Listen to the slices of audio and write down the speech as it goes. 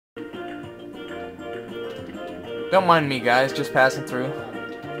Don't mind me, guys, just passing through.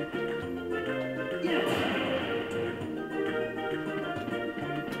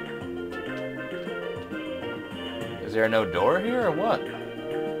 Is there no door here or what?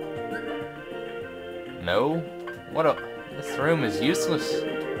 No? What a... This room is useless.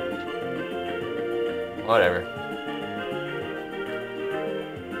 Whatever.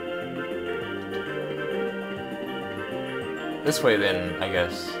 This way then, I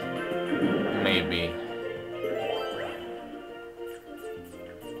guess. Maybe.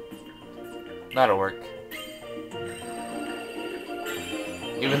 That'll work.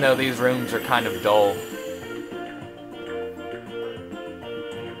 Even though these rooms are kind of dull.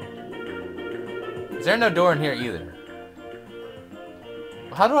 Is there no door in here either?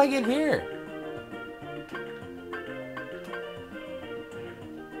 How do I get here?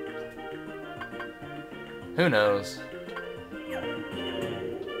 Who knows?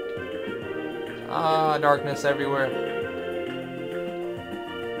 Ah, darkness everywhere.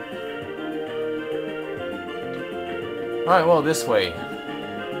 Alright, well, this way.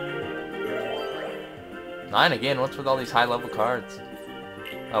 9 again, what's with all these high-level cards?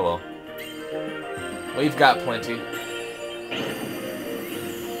 Oh well. We've got plenty.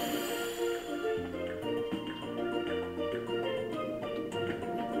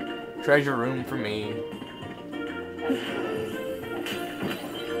 Treasure room for me.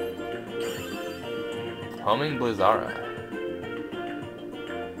 Homing Blizzara.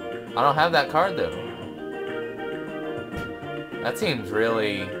 I don't have that card though. That seems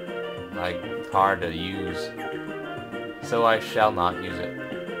really, like, hard to use. So I shall not use it.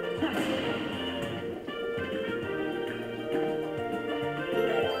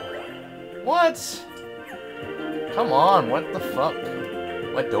 What? Come on, what the fuck?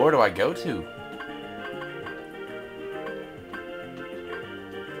 What door do I go to?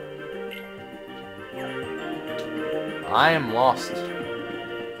 I am lost.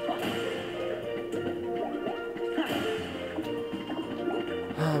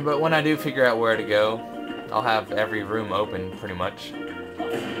 But when I do figure out where to go, I'll have every room open, pretty much.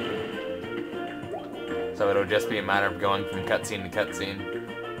 So it'll just be a matter of going from cutscene to cutscene.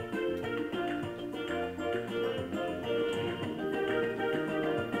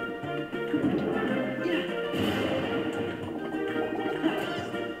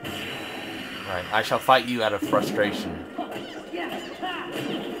 Right, I shall fight you out of frustration.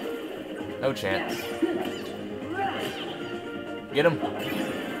 No chance. Get him.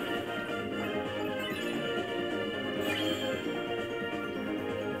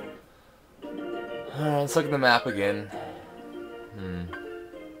 Let's look at the map again.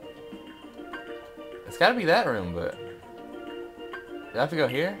 It's gotta be that room, but... Do I have to go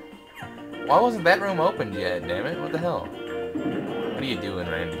here? Why wasn't that room opened yet, damn it? What the hell? What are you doing,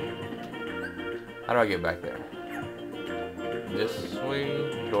 Randy? How do I get back there? This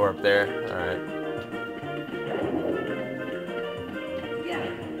way? Door up there. Alright.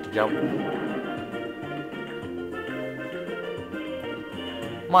 Jump.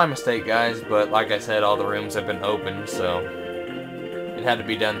 My mistake, guys, but like I said, all the rooms have been opened, so it had to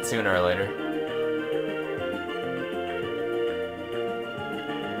be done sooner or later.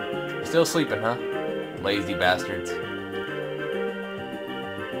 Still sleeping, huh? Lazy bastards.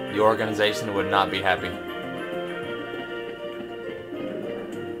 The organization would not be happy.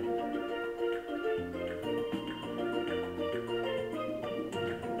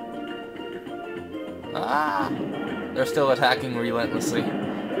 Ah! They're still attacking relentlessly.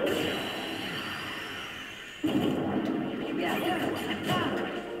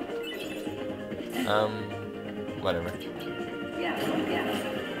 Whatever.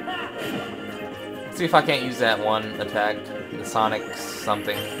 Let's see if I can't use that one attack. The Sonic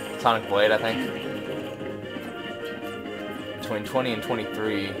something. Sonic Blade, I think. Between 20 and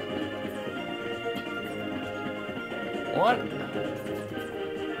 23. What?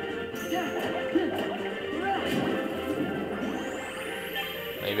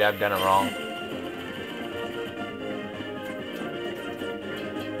 Maybe I've done it wrong.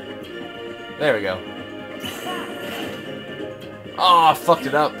 There we go. Oh, I fucked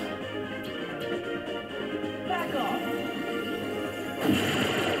it up.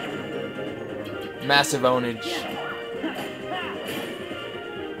 Massive ownage.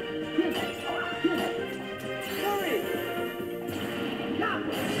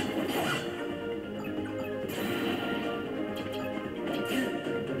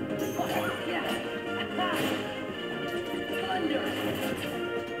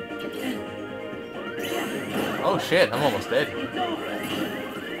 Oh shit, I'm almost dead.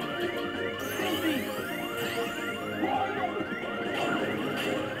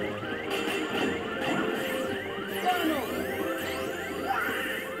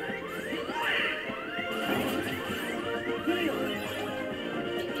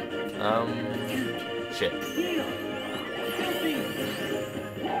 shit.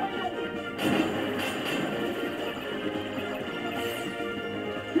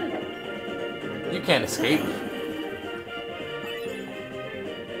 You can't escape.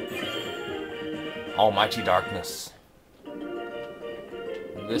 Almighty darkness.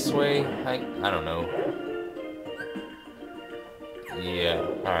 This way? I don't know. Yeah,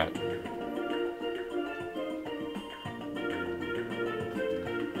 alright.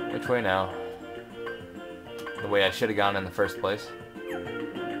 Which way now? The way I should have gone in the first place.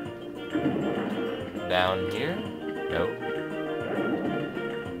 Down here? Nope.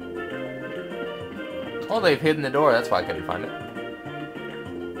 Oh, they've hidden the door. That's why I couldn't find it.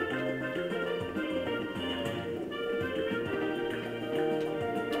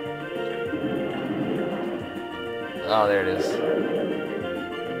 Oh, there it is.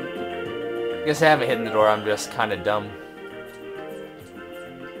 I guess I haven't hidden the door. I'm just kind of dumb.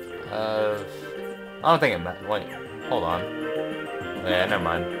 I don't think it matters. Wait, hold on. Yeah, never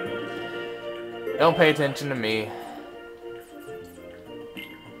mind. Don't pay attention to me.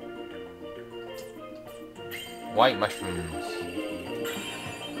 White mushrooms.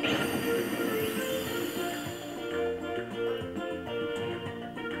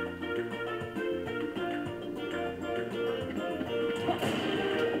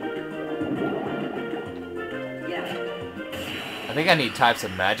 I think I need types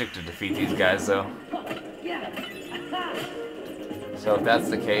of magic to defeat these guys, though. So if that's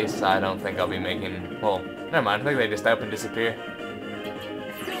the case, I don't think I'll be making... Well, never mind. I think they just up and disappear.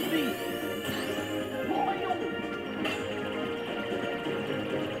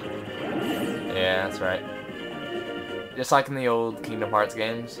 Yeah, that's right. Just like in the old Kingdom Hearts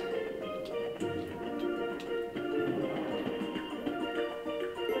games.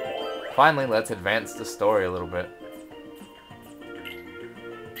 Finally, let's advance the story a little bit.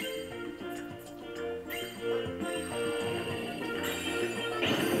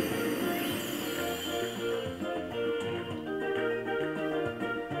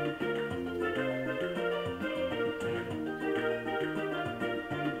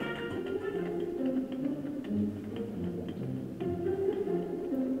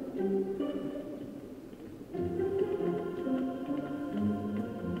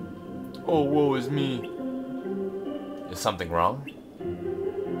 Oh, woe is me. Is something wrong?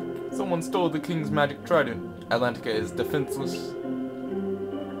 Someone stole the king's magic trident. Atlantica is defenseless.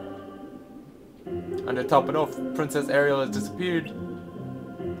 And to top it off, Princess Ariel has disappeared.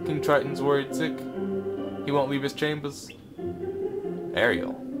 King Triton's worried sick. He won't leave his chambers.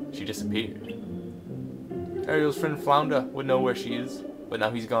 Ariel? She disappeared. Ariel's friend Flounder would know where she is, but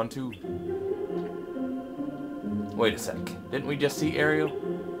now he's gone too. Wait a sec. Didn't we just see Ariel?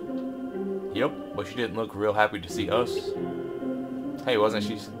 Yep, but she didn't look real happy to see us. Hey, wasn't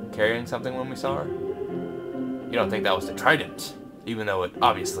she carrying something when we saw her? You don't think that was the trident, even though it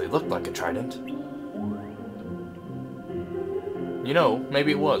obviously looked like a trident. You know,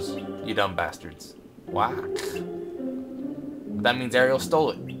 maybe it was, you dumb bastards. Whack. But that means Ariel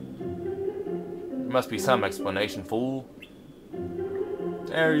stole it. There must be some explanation, fool.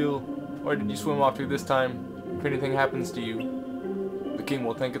 Ariel, where did you swim off to this time? If anything happens to you, the king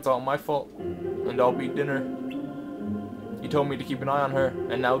will think it's all my fault, and I'll be dinner. You told me to keep an eye on her,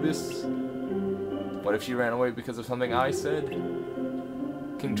 and now this? What if she ran away because of something I said?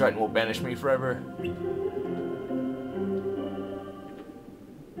 King Triton will banish me forever.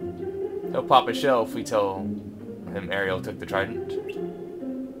 He'll pop a shell if we tell him Ariel took the trident.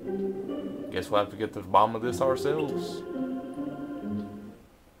 Guess we'll have to get to the bottom of this ourselves.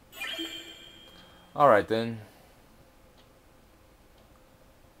 Alright then.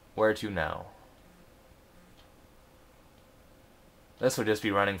 Where to now? This will just be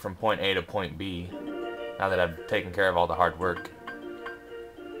running from point A to point B, now that I've taken care of all the hard work.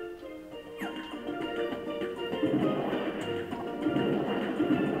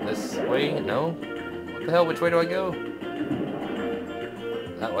 This way? No? What the hell? Which way do I go?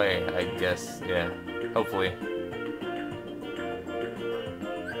 That way, I guess. Yeah. Hopefully.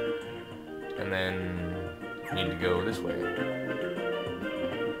 And then need to go this way.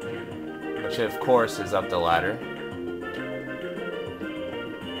 Which, of course, is up the ladder.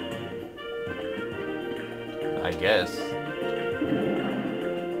 I guess.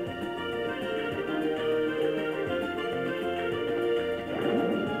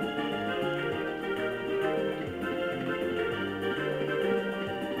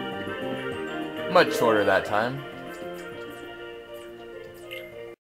 Much shorter that time.